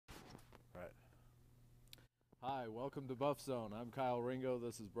Hi, welcome to Buffzone. I'm Kyle Ringo.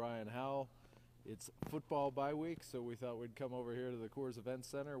 This is Brian Howell. It's football bye week, so we thought we'd come over here to the Coors Event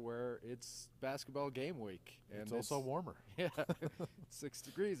Center where it's basketball game week. And it's also warmer. Yeah, it's 6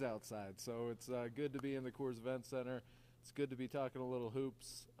 degrees outside, so it's good to be in the Coors Event Center. It's good to be talking a little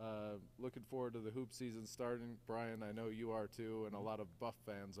hoops. Looking forward to the hoop season starting. Brian, I know you are too, and a lot of Buff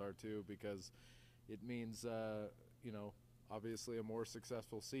fans are too, because it means, obviously a more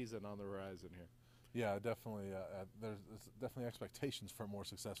successful season on the horizon here. Yeah, definitely. There's definitely expectations for a more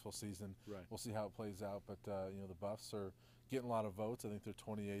successful season. Right. We'll see how it plays out, but the Buffs are getting a lot of votes. I think they're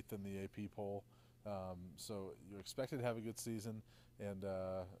 28th in the AP poll. So you're expected to have a good season, and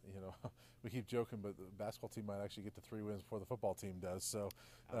we keep joking, but the basketball team might actually get to 3 wins before the football team does. So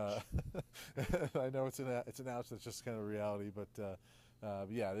I know it's an ouch. That's just kind of reality, but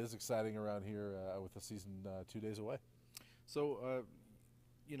yeah, it is exciting around here with the season 2 days away. So,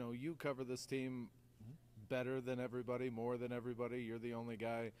 you cover this team better than everybody, more than everybody. You're the only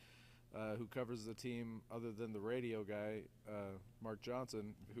guy who covers the team other than the radio guy, Mark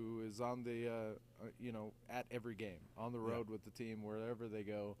Johnson, who is on the, at every game, on the road with the team, wherever they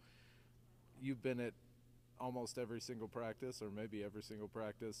go. You've been at almost every single practice, or maybe every single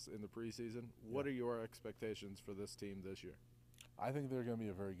practice in the preseason. What are your expectations for this team this year? I think they're going to be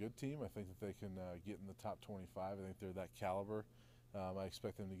a very good team. I think that they can get in the top 25. I think they're that caliber. I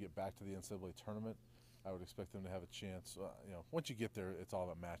expect them to get back to the NCAA tournament. I would expect them to have a chance. Once you get there, it's all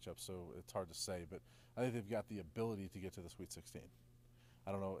about matchups, so it's hard to say. But I think they've got the ability to get to the Sweet 16.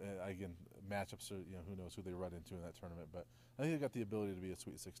 I don't know. Again, matchups are, who knows who they run into in that tournament. But I think they've got the ability to be a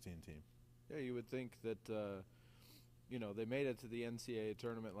Sweet 16 team. Yeah, you would think that, they made it to the NCAA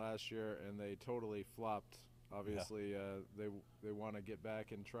tournament last year, and they totally flopped. Obviously, they want to get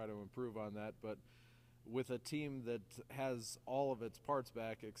back and try to improve on that. But with a team that has all of its parts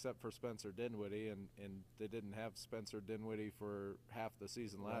back except for Spencer Dinwiddie, and they didn't have Spencer Dinwiddie for half the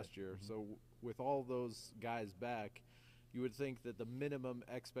season last year. So with all those guys back, you would think that the minimum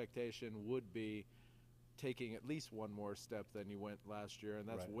expectation would be taking at least one more step than you went last year, and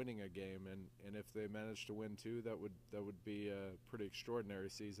that's winning a game. And if they manage to win two, that would be a pretty extraordinary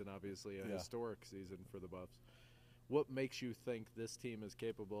season, obviously a historic season for the Buffs. What makes you think this team is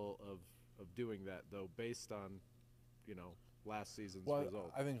capable of doing that, though, based on last season's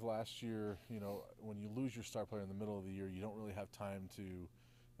result? I think last year, when you lose your star player in the middle of the year, you don't really have time to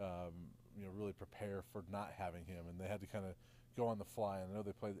really prepare for not having him, and they had to kind of go on the fly. And I know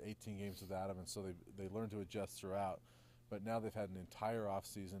they played 18 games without him, and so they learned to adjust throughout. But now they've had an entire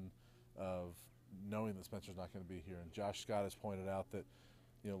offseason of knowing that Spencer's not going to be here. And Josh Scott has pointed out that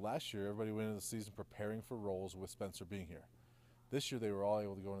last year everybody went into the season preparing for roles with Spencer being here. This year they were all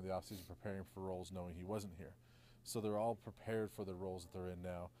able to go into the offseason preparing for roles knowing he wasn't here. So they're all prepared for the roles that they're in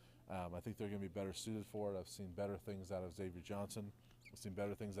now. I think they're going to be better suited for it. I've seen better things out of Xavier Johnson. I've seen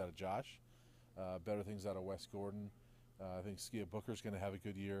better things out of Josh, better things out of Wes Gordon. I think Skia Booker's going to have a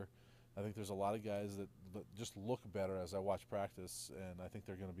good year. I think there's a lot of guys that just look better as I watch practice, and I think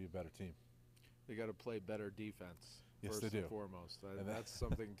they're going to be a better team. They got to play better defense, yes, first and foremost. And that's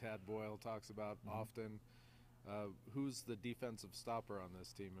something Tad Boyle talks about often. Who's the defensive stopper on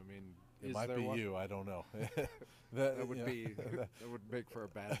this team? I mean, it might be you. I don't know. that would make for a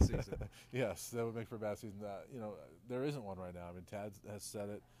bad season. Yes, that would make for a bad season. There isn't one right now. I mean, Tad has said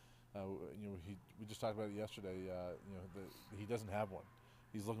it. We just talked about it yesterday. He doesn't have one.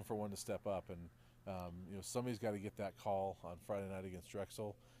 He's looking for one to step up, and somebody's got to get that call on Friday night against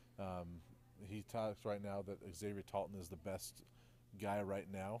Drexel. He talks right now that Xavier Talton is the best guy right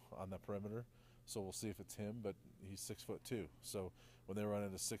now on the perimeter. So we'll see if it's him, but he's 6'2". So when they run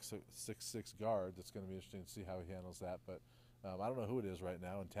into 6'6" guard, it's going to be interesting to see how he handles that. But I don't know who it is right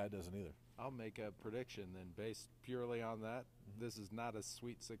now, and Tad doesn't either. I'll make a prediction then, based purely on that. This is not a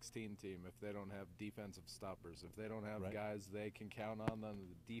Sweet 16 team if they don't have defensive stoppers. If they don't have guys they can count on the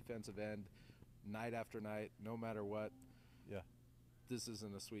defensive end night after night, no matter what. Yeah, this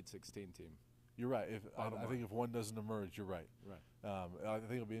isn't a Sweet 16 team. You're right. I think if one doesn't emerge, you're right. Right. I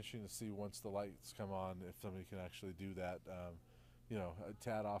think it'll be interesting to see once the lights come on if somebody can actually do that.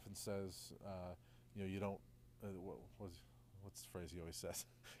 Tad often says, you don't. What's the phrase he always says?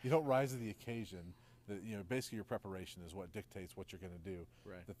 You don't rise to the occasion. That basically your preparation is what dictates what you're going to do.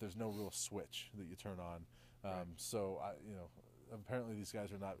 Right. That there's no real switch that you turn on. So apparently these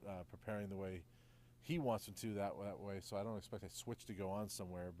guys are not preparing the way he wants them to that way. So I don't expect a switch to go on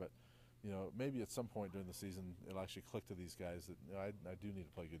somewhere, but. Maybe at some point during the season it'll actually click to these guys that I do need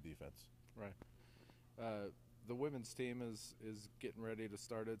to play good defense. Right. The women's team is getting ready to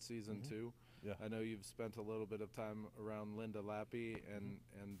start its season 2. Yeah. I know you've spent a little bit of time around Linda Lappy and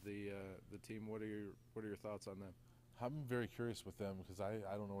the team. What are your thoughts on them? I'm very curious with them because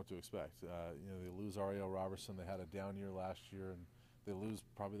I don't know what to expect. They lose Ariel Robertson. They had a down year last year, and they lose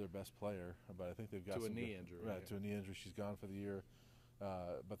probably their best player. But I think they've got To a some knee good, injury. Right, Yeah. to a knee injury. She's gone for the year.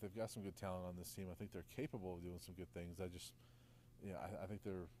 But they've got some good talent on this team. I think they're capable of doing some good things. I think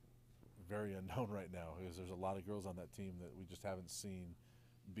they're very unknown right now because there's a lot of girls on that team that we just haven't seen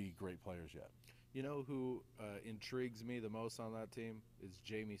be great players yet. You know who intrigues me the most on that team is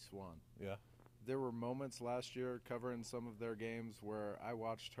Jamie Swan. Yeah. There were moments last year covering some of their games where I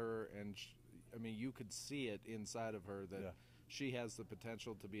watched her, and you could see it inside of her that she has the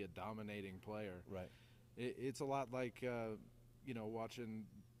potential to be a dominating player. Right. It's a lot like watching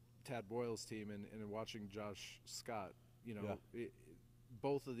Tad Boyle's team and watching Josh Scott.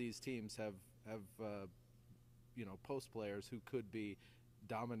 Both of these teams have post players who could be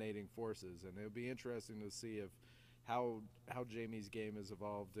dominating forces, and it'll be interesting to see if how Jamie's game has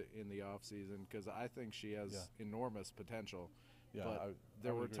evolved in the off season, because I think she has enormous potential. Yeah, but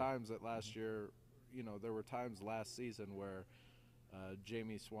there were times that last year, there were times last season where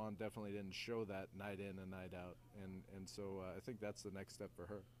Jamie Swan definitely didn't show that night in and night out, and so I think that's the next step for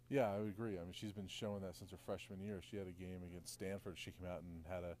her. Yeah, I would agree. I mean, she's been showing that since her freshman year. She had a game against Stanford. She came out and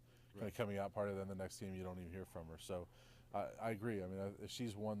had a kind of coming out party. Then the next game, you don't even hear from her. So I agree. I mean, if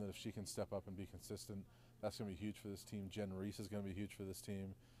she's one that if she can step up and be consistent, that's going to be huge for this team. Jen Reese is going to be huge for this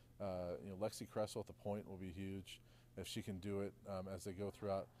team. Lexi Kressel at the point will be huge if she can do it as they go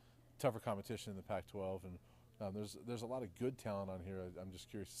throughout tougher competition in the Pac-12. And there's a lot of good talent on here. I'm just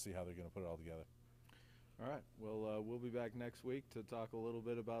curious to see how they're going to put it all together. All right. Well, we'll be back next week to talk a little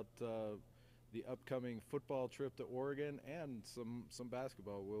bit about the upcoming football trip to Oregon and some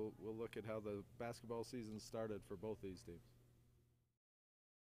basketball. We'll look at how the basketball season started for both these teams.